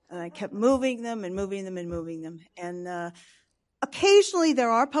 and I kept moving them and moving them and moving them. And occasionally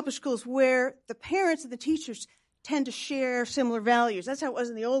there are public schools where the parents and the teachers tend to share similar values. That's how it was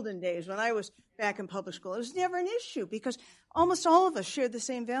in the olden days when I was back in public school. It was never an issue because almost all of us shared the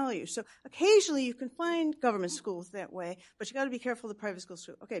same values. So occasionally you can find government schools that way, but you got to be careful of the private schools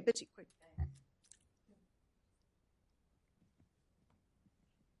too. Okay, Bitsy, quick.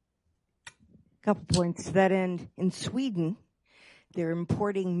 A couple points to that end. In Sweden, they're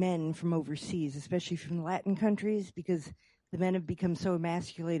importing men from overseas, especially from Latin countries, because the men have become so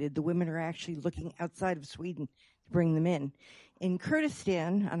emasculated. The women are actually looking outside of Sweden to bring them in. In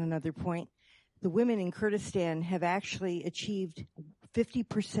Kurdistan, on another point, the women in Kurdistan have actually achieved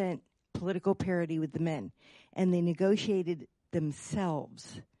 50% political parity with the men, and they negotiated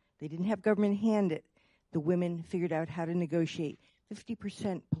themselves. They didn't have government hand it. The women figured out how to negotiate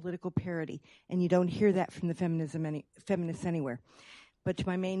 50% political parity, and you don't hear that from the feminists anywhere. But to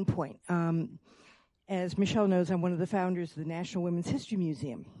my main point, as Michelle knows, I'm one of the founders of the National Women's History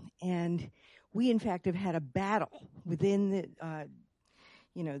Museum, and we, in fact, have had a battle within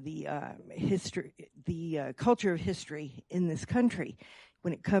the culture of history in this country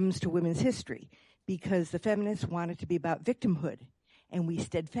when it comes to women's history, because the feminists want it to be about victimhood, and we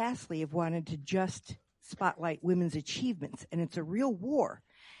steadfastly have wanted to just spotlight women's achievements, and it's a real war.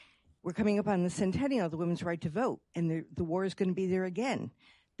 We're coming up on the centennial of the women's right to vote, and the war is going to be there again.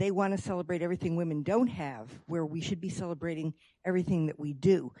 They want to celebrate everything women don't have, where we should be celebrating everything that we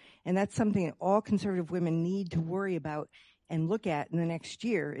do. And that's something that all conservative women need to worry about and look at in the next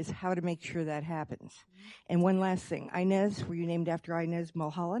year is how to make sure that happens. And one last thing, Inez, were you named after Inez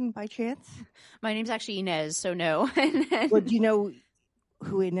Mulholland by chance? My name's actually Inez, so no. Well, do you know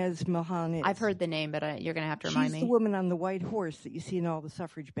who Inez Mulholland is? I've heard the name, but you're going to have to remind me. She's the woman on the white horse that you see in all the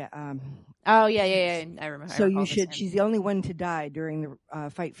suffrage. Oh, yeah. I remember. So you should. She's the only one to die during the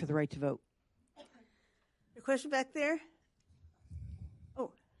fight for the right to vote. A question back there?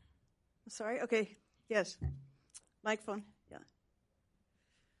 Oh, sorry. Okay. Yes. Microphone. Yeah.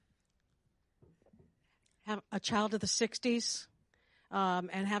 Have a child of the 60s,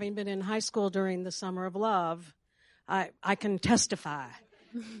 and having been in high school during the Summer of Love, I can testify.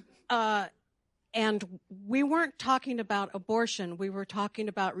 And we weren't talking about abortion. We were talking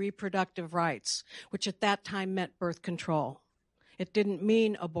about reproductive rights, which at that time meant birth control. It didn't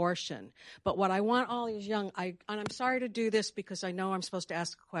mean abortion. But what I want all these young, and I'm sorry to do this because I know I'm supposed to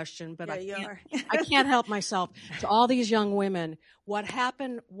ask a question, but yeah, I can't help myself. To all these young women, what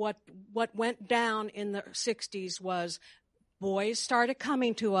happened, what went down in the 60s was boys started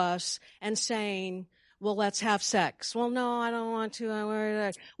coming to us and saying, well, let's have sex. Well, no, I don't want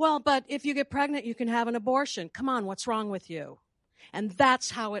to. Well, but if you get pregnant, you can have an abortion. Come on, what's wrong with you? And that's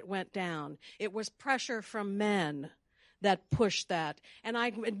how it went down. It was pressure from men that pushed that. And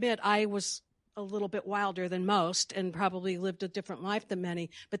I admit I was a little bit wilder than most and probably lived a different life than many,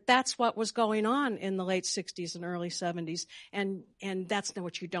 but that's what was going on in the late 60s and early 70s, and that's not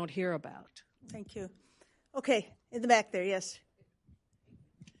what you don't hear about. Thank you. Okay, in the back there, yes.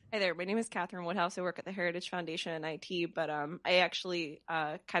 Hi there, my name is Catherine Woodhouse. I work at the Heritage Foundation in IT, but I actually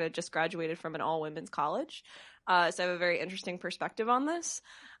kind of just graduated from an all-women's college, so I have a very interesting perspective on this.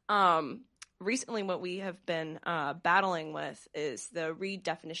 Recently, what we have been battling with is the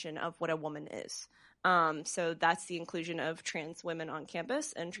redefinition of what a woman is. So that's the inclusion of trans women on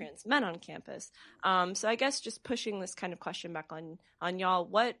campus and trans men on campus. So I guess just pushing this kind of question back on y'all,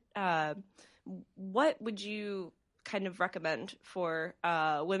 what would you kind of recommend for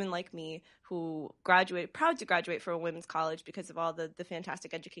women like me who proud to graduate from a women's college because of all the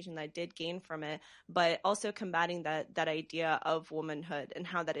fantastic education that I did gain from it, but also combating that idea of womanhood and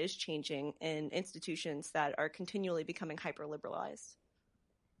how that is changing in institutions that are continually becoming hyper-liberalized?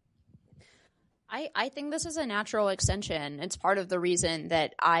 I think this is a natural extension. It's part of the reason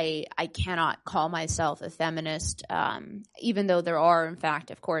that I cannot call myself a feminist, even though there are, in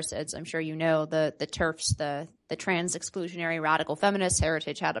fact, of course, as I'm sure you know, the TERFs, the trans exclusionary radical feminists.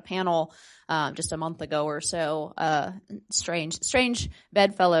 Heritage had a panel just a month ago or so. Strange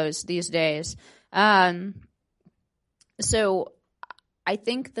bedfellows these days. So I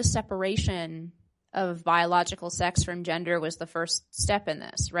think the separation of biological sex from gender was the first step in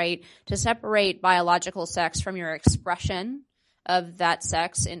this, right? To separate biological sex from your expression of that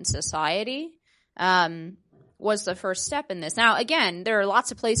sex in society was the first step in this. Now, again, there are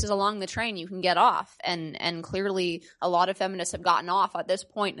lots of places along the train you can get off, and clearly a lot of feminists have gotten off at this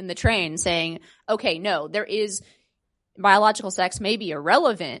point in the train saying, okay, no, there is biological sex may be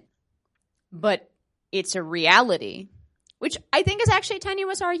irrelevant, but it's a reality, which I think is actually a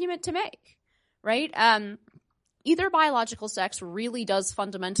tenuous argument to make. Right? Either biological sex really does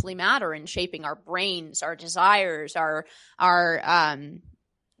fundamentally matter in shaping our brains, our desires, our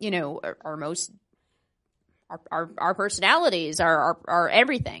personalities, our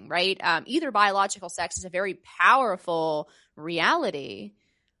everything, right? Either biological sex is a very powerful reality,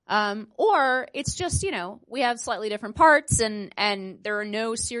 or it's just, we have slightly different parts and there are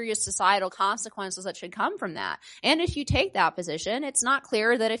no serious societal consequences that should come from that. And if you take that position, it's not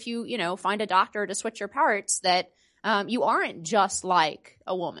clear that if you, find a doctor to switch your parts that, you aren't just like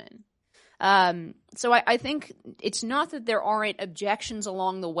a woman. So I think it's not that there aren't objections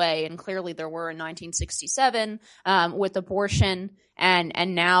along the way, and clearly there were in 1967, with abortion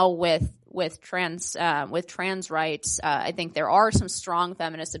and now with trans rights. I think there are some strong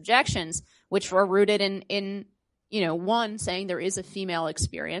feminist objections, which were rooted in one, saying there is a female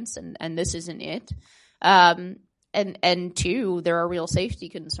experience and this isn't it. And two, there are real safety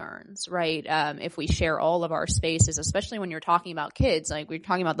concerns, right? If we share all of our spaces, especially when you're talking about kids, like we're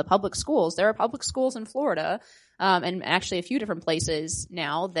talking about the public schools, there are public schools in Florida, and actually a few different places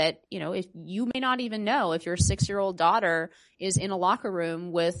now that, if you may not even know if your 6-year-old daughter is in a locker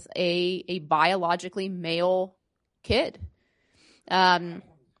room with a biologically male kid.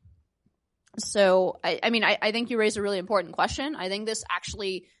 So I think you raised a really important question. I think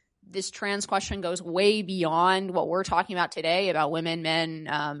this trans question goes way beyond what we're talking about today about women,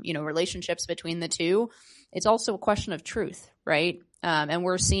 men, relationships between the two. It's also a question of truth, right? And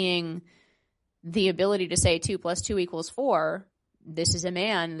we're seeing the ability to say 2 + 2 = 4 this is a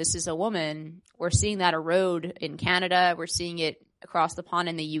man, this is a woman. We're seeing that erode in Canada. We're seeing it across the pond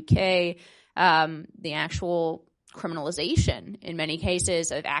in the UK. The actual criminalization in many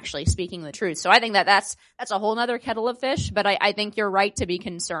cases of actually speaking the truth. So I think that's a whole nother kettle of fish, but I think you're right to be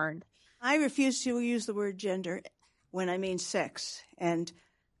concerned. I refuse to use the word gender when I mean sex. And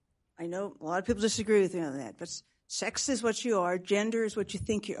I know a lot of people disagree with me on that, but sex is what you are. Gender is what you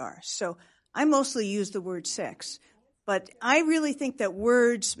think you are. So I mostly use the word sex. But I really think that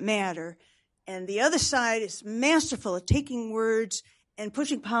words matter. And the other side is masterful at taking words and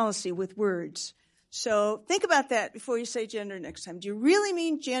pushing policy with words. So think about that before you say gender next time. Do you really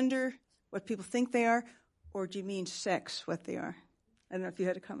mean gender, what people think they are, or do you mean sex, what they are? I don't know if you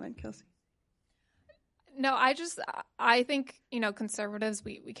had a comment, Kelsey. No, I think, conservatives,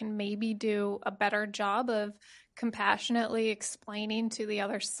 we can maybe do a better job of compassionately explaining to the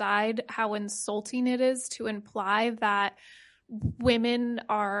other side how insulting it is to imply that women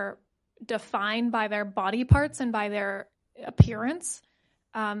are defined by their body parts and by their appearance,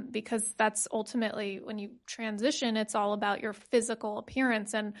 because that's ultimately, when you transition, it's all about your physical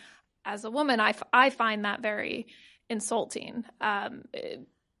appearance. And as a woman, I find that very insulting.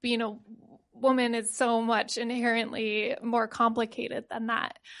 Being a woman is so much inherently more complicated than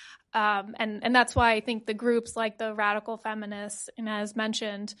that. And that's why I think the groups like the radical feminists, and as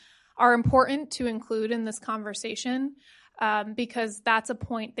mentioned, are important to include in this conversation, because that's a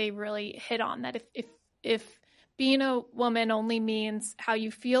point they really hit on, that if being a woman only means how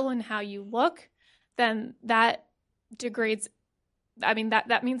you feel and how you look, then that degrades,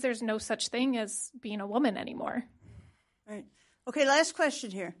 that means there's no such thing as being a woman anymore. Right. Okay, last question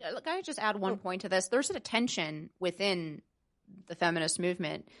here. Can I just add one point to this? There's a tension within the feminist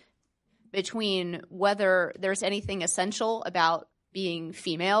movement between whether there's anything essential about being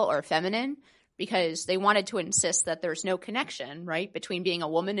female or feminine, because they wanted to insist that there's no connection, right, between being a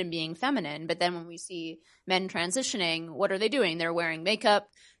woman and being feminine. But then when we see men transitioning, what are they doing? They're wearing makeup,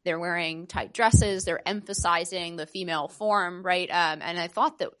 they're wearing tight dresses, they're emphasizing the female form, right? And I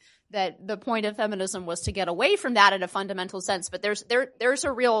thought that the point of feminism was to get away from that in a fundamental sense, but there's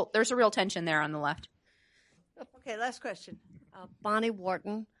a real tension there on the left. Okay, last question. Bonnie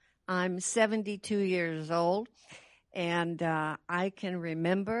Wharton. I'm 72 years old, and I can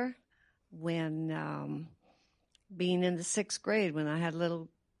remember when being in the 6th grade, when I had a little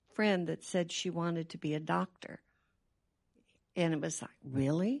friend that said she wanted to be a doctor. And it was like,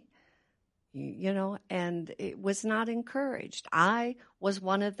 really? And it was not encouraged. I was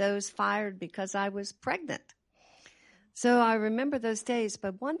one of those fired because I was pregnant. So I remember those days.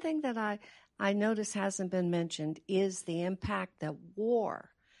 But one thing that I notice hasn't been mentioned is the impact that war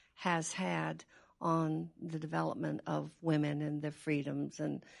has had on the development of women and their freedoms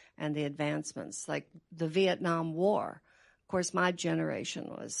and the advancements, like the Vietnam War. Of course, my generation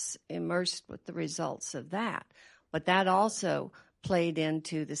was immersed with the results of that. But that also played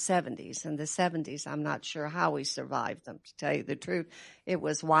into the 70s. And the 70s, I'm not sure how we survived them, to tell you the truth. It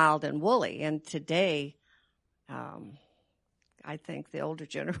was wild and woolly. And today, I think the older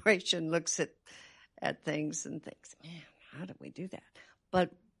generation looks at things and thinks, man, how did we do that?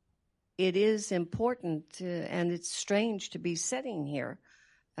 But it is important and it's strange to be sitting here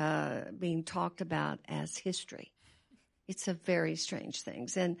being talked about as history. It's a very strange thing.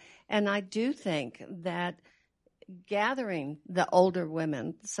 And I do think that gathering the older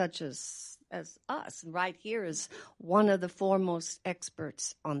women, such as us, right here is one of the foremost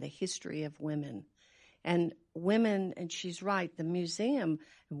experts on the history of women. And women, and she's right, the museum,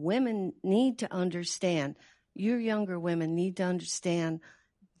 women need to understand, your younger women need to understand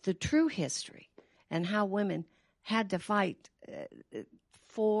the true history and how women had to fight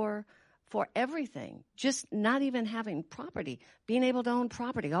for everything, just not even having property, being able to own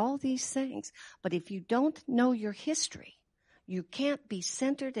property, all these things. But if you don't know your history, you can't be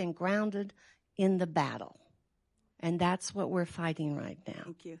centered and grounded in the battle. And that's what we're fighting right now.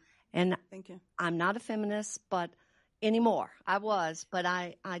 Thank you. And Thank you. I'm not a feminist, but anymore. I was, but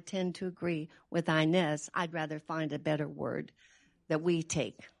I tend to agree with Inez. I'd rather find a better word that we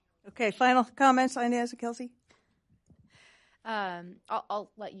take. Okay, final comments, Inez and Kelsey?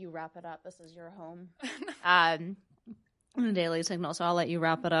 I'll let you wrap it up. This is your home. The Daily Signal, so I'll let you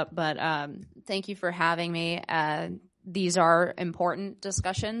wrap it up. But thank you for having me. These are important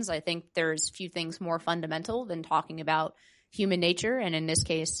discussions. I think there's few things more fundamental than talking about human nature, and in this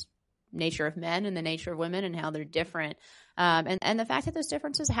case, nature of men and the nature of women and how they're different. And the fact that those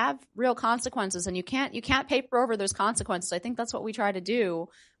differences have real consequences, and you can't paper over those consequences. I think that's what we try to do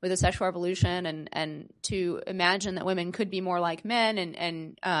with the sexual revolution, and to imagine that women could be more like men,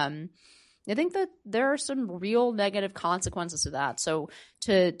 and I think that there are some real negative consequences to that. So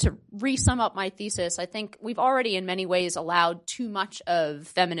to re-sum up my thesis, I think we've already in many ways allowed too much of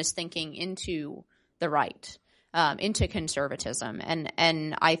feminist thinking into the right, into conservatism.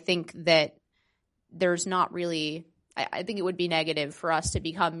 And I think that there's not really, I think it would be negative for us to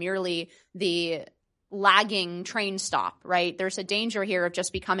become merely the lagging train stop, right? There's a danger here of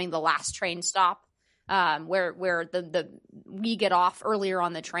just becoming the last train stop, where we get off earlier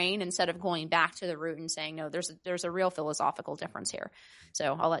on the train instead of going back to the route and saying, no, there's a real philosophical difference here.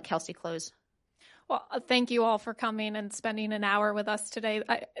 So I'll let Kelsey close. Well, thank you all for coming and spending an hour with us today.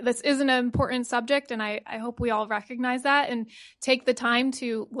 This is an important subject, and I hope we all recognize that and take the time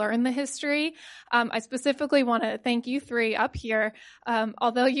to learn the history. I specifically want to thank you three up here.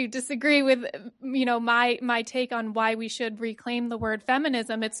 Although you disagree with, my take on why we should reclaim the word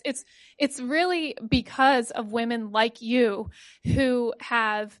feminism, it's really because of women like you who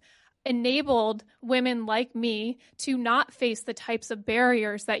have enabled women like me to not face the types of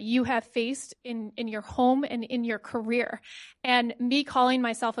barriers that you have faced in your home and in your career. And me calling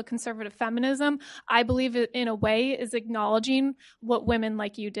myself a conservative feminism, I believe it in a way is acknowledging what women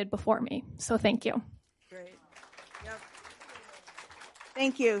like you did before me. So thank you. Great. Yep.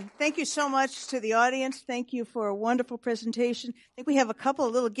 Thank you. Thank you so much to the audience. Thank you for a wonderful presentation. I think we have a couple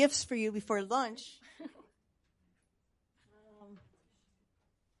of little gifts for you before lunch.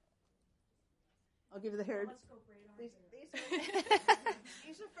 I'll give you the hair.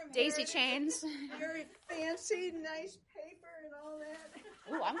 These are from Daisy chains. Very fancy, nice paper and all that.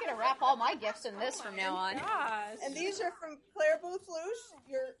 Ooh, I'm going to wrap all my gifts in this from now on. Gosh. And these are from Claire Booth Luce.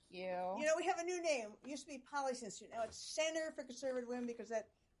 You. We have a new name. It used to be Policy Institute. Now it's Center for Conservative Women because that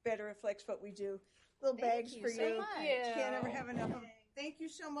better reflects what we do. Little bags for so you. much. You can't ever have enough of them. Thank you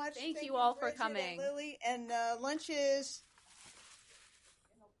so much. Thank you all for Bridget coming. And Lily. And lunch is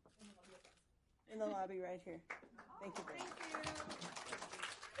in the lobby right here. Thank you, Bridget.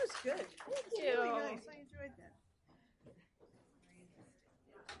 That was good. Thank you. Really nice. I enjoyed that.